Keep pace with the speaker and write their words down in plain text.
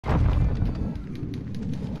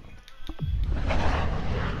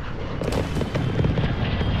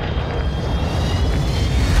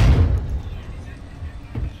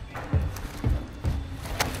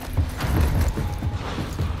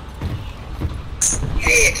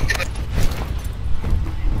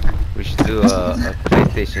We should do a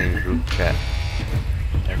PlayStation group chat.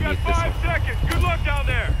 You got 5 seconds. Good luck down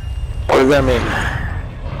there. What does that mean?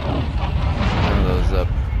 One of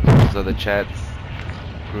those other chats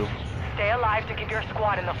group. Stay alive to keep your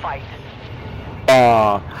squad in the fight.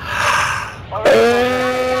 Oh,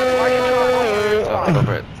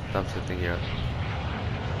 over it. Dumpster thing here.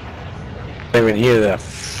 I didn't even hear the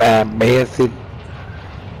fat bastard.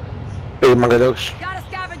 Big Mangadosh. Got a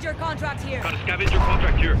scavenger contract here. Got a scavenger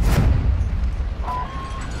contract here.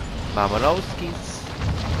 Mamonowskis.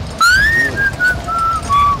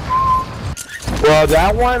 Well,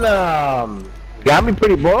 that one got me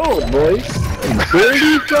pretty boiled, boys.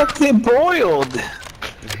 Pretty fucking boiled.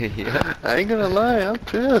 Yeah. I ain't gonna lie, I'm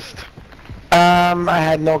pissed. I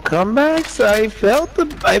had no comebacks. I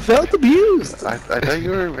felt abused. I thought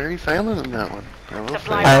you were very silent in that one. I will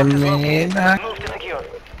say. I mean, Move to secure.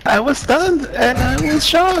 I was stunned and I was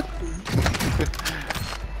shocked.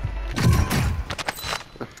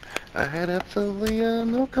 I had absolutely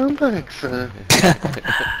no comebacks.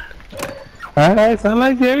 Alright, sound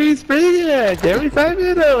like Jerry's pretty good. Jerry's happy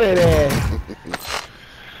over there.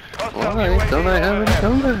 Why don't I have any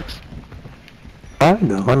comebacks? I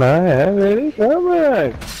don't have any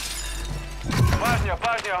comebacks. Bosnia,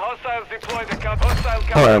 hostiles deployed the hostile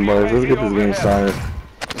counter. Alright, boys, let's get this game started.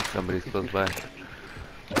 Somebody's close by.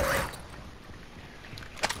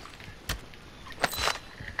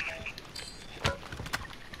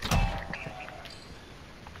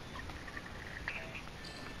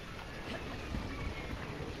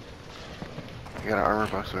 I got an armor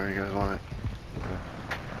box there, you guys want it?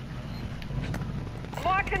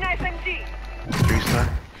 Mark an SMG. 3-star?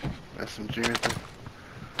 SMG right there.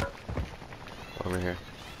 Over here.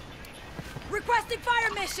 Requesting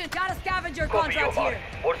fire mission. Got a scavenger contract here.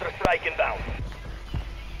 Order strike inbound.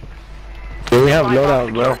 Do we have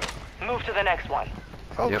loadout, bro? Move to the next one.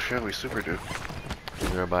 Oh Yep. shit, we super do.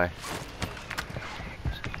 We're by.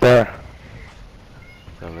 There.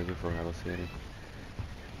 So I'm looking for. I don't see any.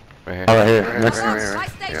 Right here. Alright, here. Right, Next right, one. right, My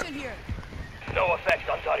right. station here. No effect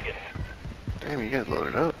on target. Damn, you guys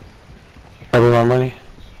loaded up. Have my money.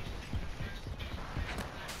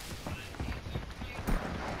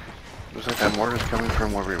 Looks like that mortar's coming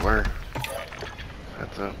from where we were.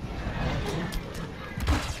 That's up.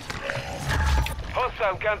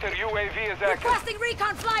 Hostile counter UAV is active. Requesting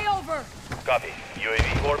recon flyover. Copy.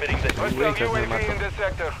 UAV orbiting the hostile UAV in this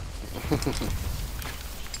sector.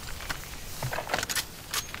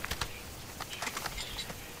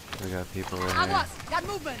 We got people right here. Aguas. Got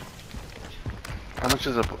movement. How much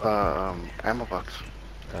is a ammo box?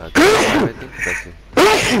 25, I think. That's it.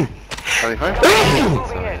 25?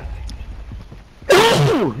 Moving in.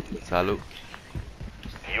 Salud.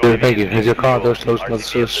 Here, thank you. Here's your car. Those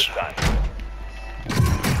shush.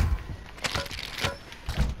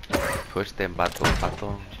 Push them, Bato.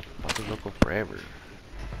 Bato's local forever.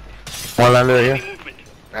 One lander here.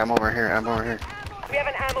 Ammo over here, ammo over here. We have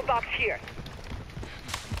an ammo box here.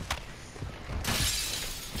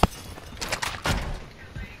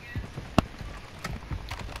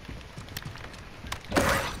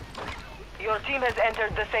 Your team has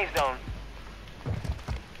entered the safe zone.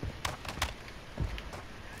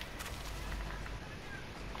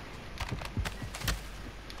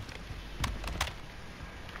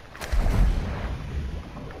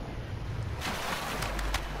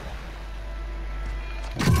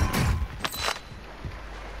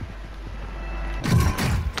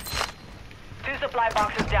 Two supply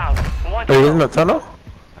boxes down. One to Are you in go. the tunnel?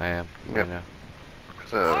 I am. Yep. Right now.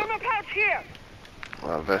 There's a Armor pouch here.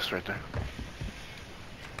 vest right there.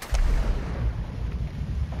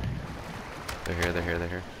 They're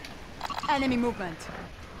here. Enemy movement.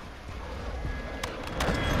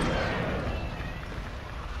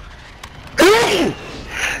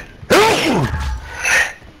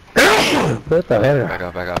 Puta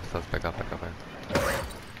verga. Back off. Let's back off.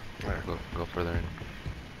 Go further in.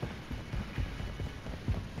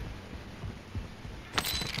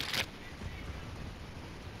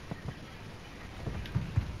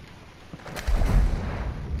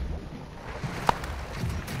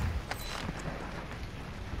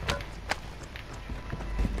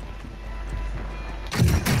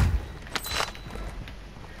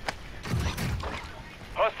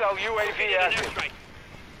 Hostile UAV active.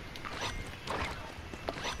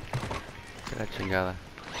 Que la chingada.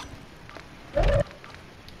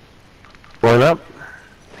 Going up.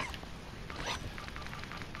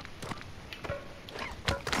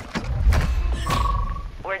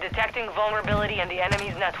 We're detecting vulnerability in the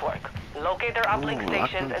enemy's network. Locate their uplink Ooh,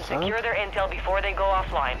 stations and uplink secure up. their intel before they go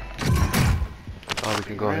offline. Oh, we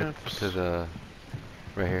can go ahead Maps. to the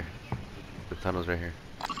Right here. The tunnel's right here.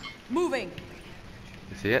 Moving.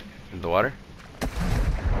 You see it? In the water?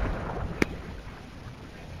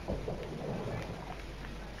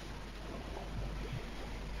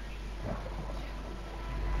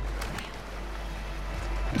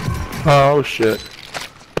 Oh shit.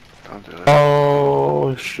 Don't do it.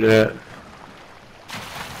 Oh shit.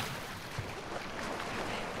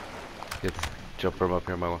 Let's jump from up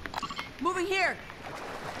here, Mama. Moving here.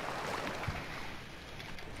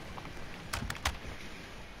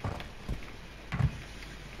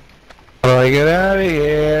 How do I get out of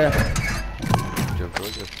here? Jump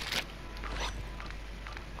towards us.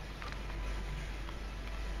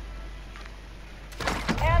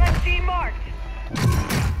 LMG marked.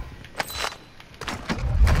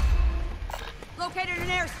 Located an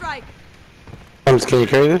airstrike. Can you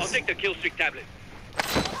carry this? the kill streak tablet.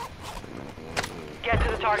 Get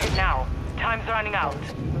to the target now. Time's running out.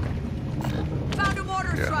 Found a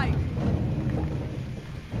mortar strike.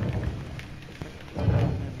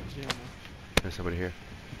 There's somebody here.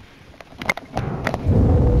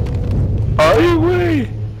 Highway!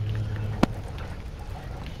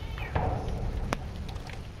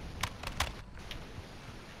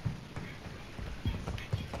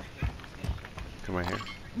 Come right here.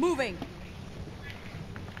 Moving.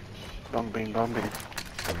 Bombing. Coming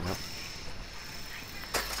up.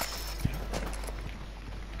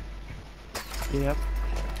 Yep.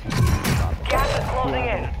 Gas is closing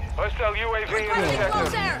in. Hostile UAV in the Requesting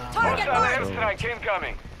close sector. air. Target Hostile marked. airstrike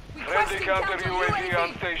incoming. Friendly Requesting counter counter UAV on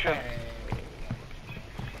UAV. station.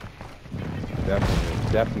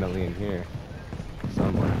 Definitely in here.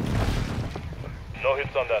 Somewhere. No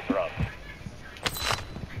hits on that round.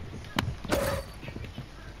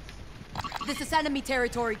 This is enemy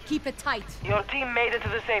territory. Keep it tight. Your team made it to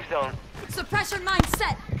the safe zone. Suppression mine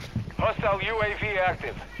set. Hostile UAV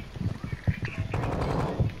active.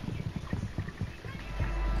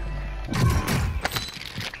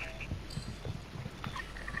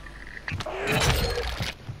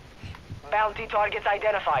 Bounty targets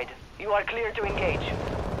identified. You are clear to engage.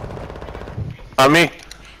 On me.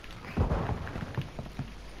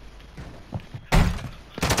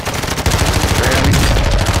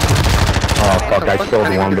 Oh fuck, I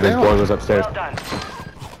killed one, but his boy was upstairs. Well done.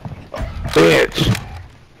 Bitch!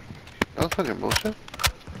 That was fucking bullshit.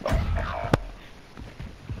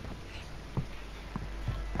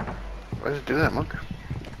 Why did it do that, monk?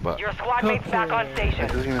 But Your squad mate's back on station. It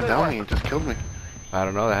doesn't even Good down work. me, it just killed me. I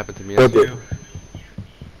don't know. That happened to me Killed yesterday.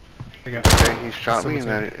 Okay, he shot me and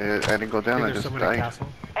I didn't go down, I just died.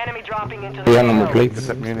 Enemy dropping into the We got no more AO. plates.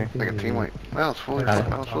 Like a team wipe. I was fully wrecked.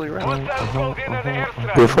 Hostiles called in an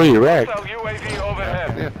airstrike. You're fully wrecked. Hostile UAV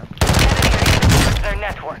overhead. Yeah. Enemy reached their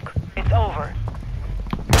network. It's over.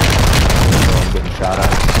 I'm getting shot at.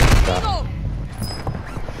 Go.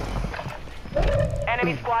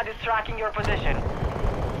 Enemy squad is tracking your position.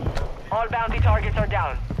 All bounty targets are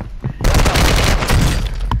down.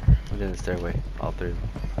 I'm in the stairway. All three.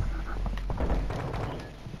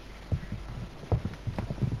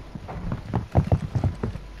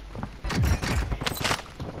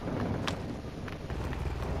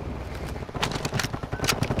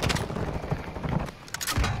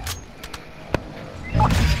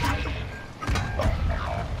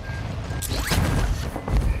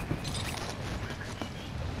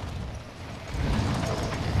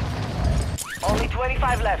 Only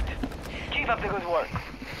 25 left. Keep up the good work.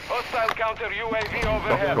 Hostile counter UAV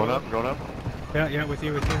overhead. Going up. Yeah, with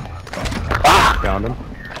you. Found him.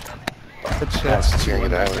 That's yeah,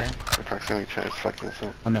 get out of there. The proximity chat is fucking this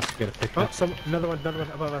up. I'll never get a picture. Oh, another one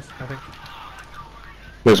above us, I think.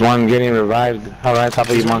 There's one getting revived. All right, top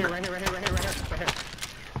of you, monk. Right here.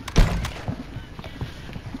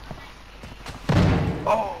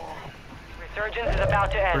 Resurgence is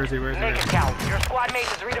about to end. Where is he? Make it count. Your squad mate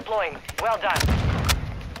is redeploying. Well done.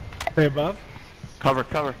 Stay above. Cover.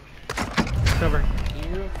 Cover.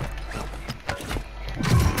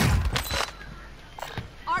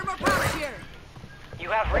 Armor pouch here. You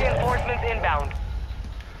have reinforcements inbound.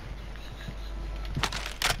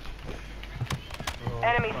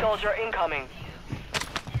 Enemy soldier incoming.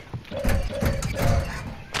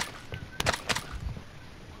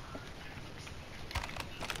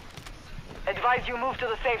 Advise you move to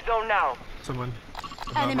the safe zone now. Someone.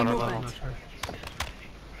 Enemy I'm movement. not sure.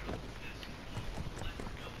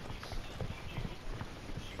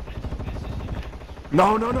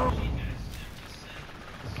 No.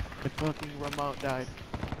 The fucking remote died.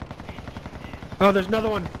 Oh, there's another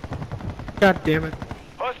one. God damn it.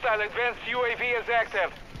 Hostile advanced UAV is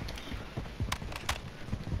active.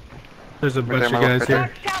 There's a bunch of there, guys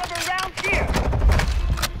here. Caliber rounds here.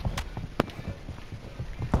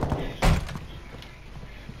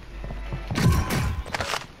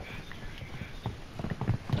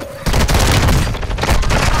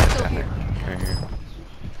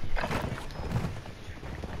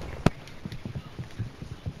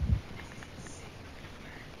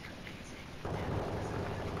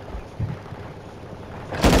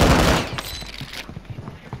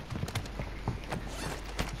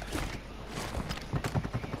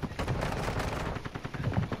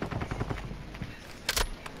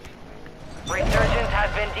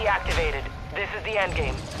 has been deactivated. This is the end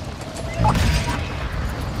game.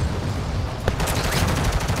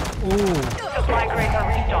 Supply crates are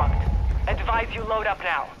restocked. Advise you load up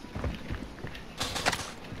now.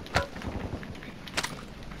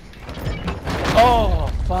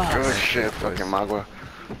 Oh, fuck. Good shit, fucking Magua.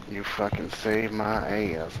 You fucking saved my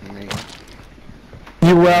ass, man.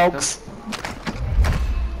 You welks.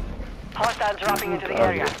 Hostiles dropping into the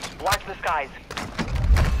area. Watch the skies.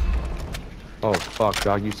 Oh fuck,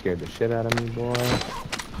 dog, you scared the shit out of me, boy.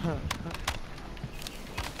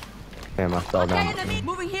 Damn, I fell Okay, down. enemy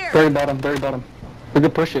moving here. Very bottom, very bottom. We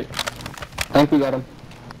can push it. I think we got him.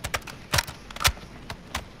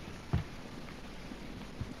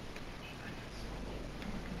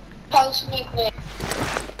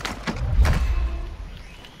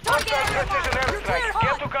 Target area Precision marked. You're clear, airstrike. Get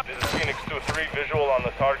hot. to cover. This is Phoenix 2-3. Visual on the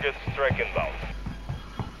target. Strike inbound.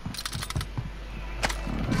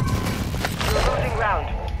 You're losing ground.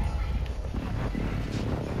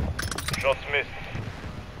 Shots missed.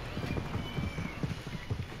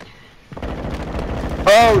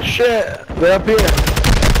 Oh shit! They're up here.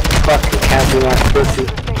 Fucking camping ass pussy.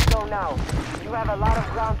 The safe zone now. You have a lot of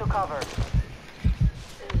ground to cover.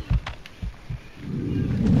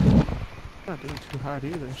 Not doing too hard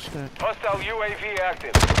either, shit. Hostile UAV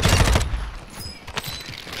active.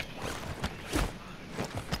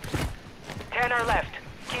 Ten are left.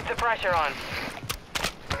 Keep the pressure on.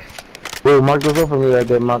 Whoa, mark those up for me right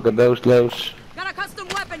there, mark those lows. Got a custom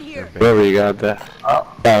weapon here. Wherever you got that. Oh,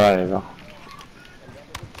 there you go.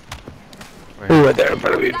 Ooh, right there in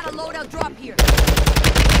front of you. Got a loadout drop here.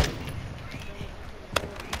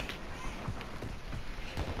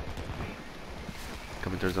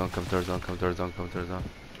 Come to our zone, come to our zone, come to our zone, come to our zone.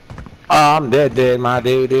 Oh, I'm dead, my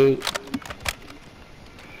dude.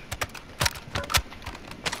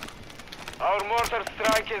 Our mortar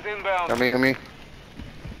strike is inbound. Come here, come here.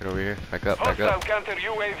 Get over here. Back up, back Hostile up. counter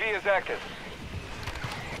UAV is active.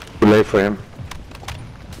 Too late for him.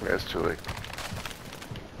 Yeah, it's too late.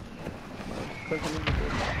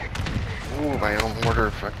 Ooh, my own mortar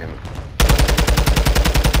fucking. Yeah,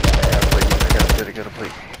 plate. I gotta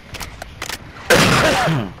plate.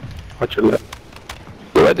 Watch your left.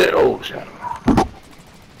 Right there. Oh, shit. Come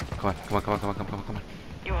on, come on, come on, come on, come on, come on.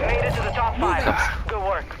 You've made it to the top 5. Good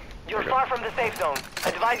work. You're far from the safe zone.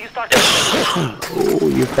 Advise you start to Oh,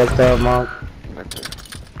 you fucked up, Mark. Right there.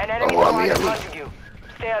 An enemy Oh, squad yeah, in me. front of you.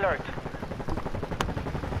 Stay alert.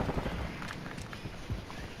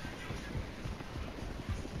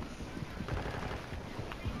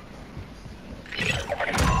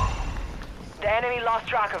 The enemy lost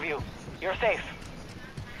track of you. You're safe.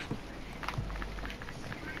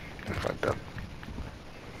 I fucked up.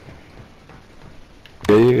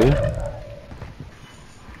 There you go.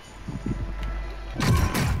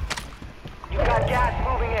 You've got gas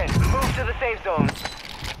moving in. Move to the safe zone.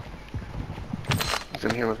 He's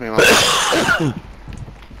in here with me, Mom.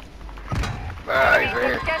 Ah, he's right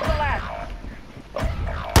here. Against the last.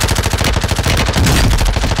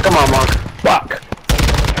 Come on, Mark. Fuck.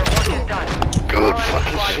 Your work is done. Good All enemy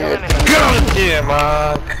fucking squads shit. eliminated. God damn,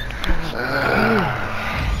 Mark.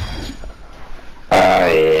 Oh,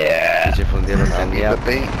 yeah. Se fundieron I'll need the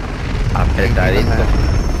bait. apretadito.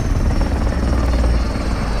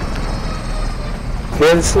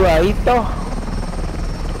 Bien sudadito.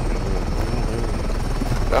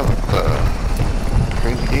 That was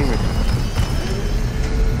crazy demon.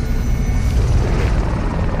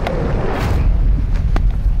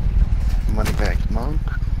 Money back, monk.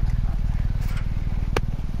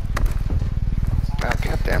 Ah,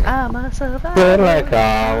 God damn it. Good like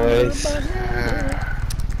always.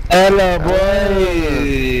 Hello,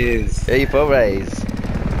 boys. Hey, pobres.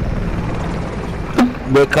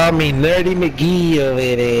 They call me Nerdy McGee over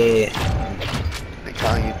there. They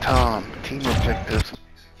call you Tom. Team objectives.